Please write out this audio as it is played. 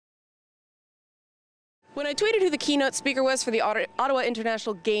When I tweeted who the keynote speaker was for the Ottawa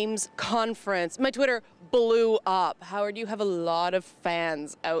International Games Conference, my Twitter blew up. Howard, you have a lot of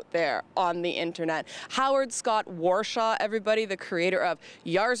fans out there on the internet. Howard Scott Warshaw, everybody, the creator of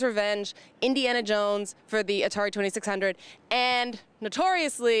Yar's Revenge, Indiana Jones for the Atari 2600, and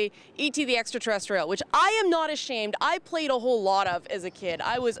notoriously, E.T. the Extra-Terrestrial, which I am not ashamed. I played a whole lot of as a kid.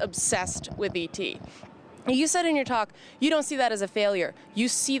 I was obsessed with E.T. You said in your talk, you don't see that as a failure. You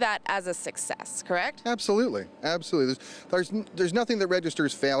see that as a success, correct? Absolutely, absolutely. There's nothing that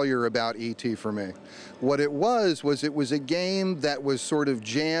registers failure about E.T. for me. What it was a game that was sort of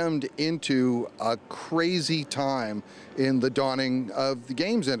jammed into a crazy time in the dawning of the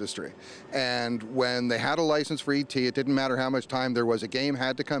games industry. And when they had a license for E.T., it didn't matter how much time there was, a game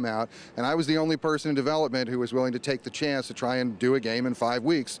had to come out, and I was the only person in development who was willing to take the chance to try and do a game in 5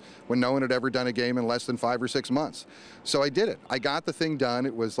 weeks when no one had ever done a game in less than 5 or 6 months. So I did it. I got the thing done.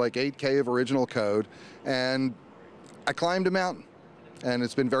 It was like 8K of original code, and I climbed a mountain, and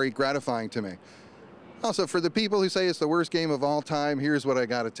it's been very gratifying to me. Also, for the people who say it's the worst game of all time, here's what I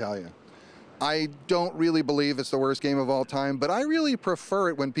got to tell you. I don't really believe it's the worst game of all time, but I really prefer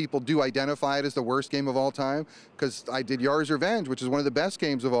it when people do identify it as the worst game of all time, because I did Yar's Revenge, which is one of the best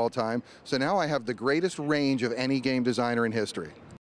games of all time, so now I have the greatest range of any game designer in history.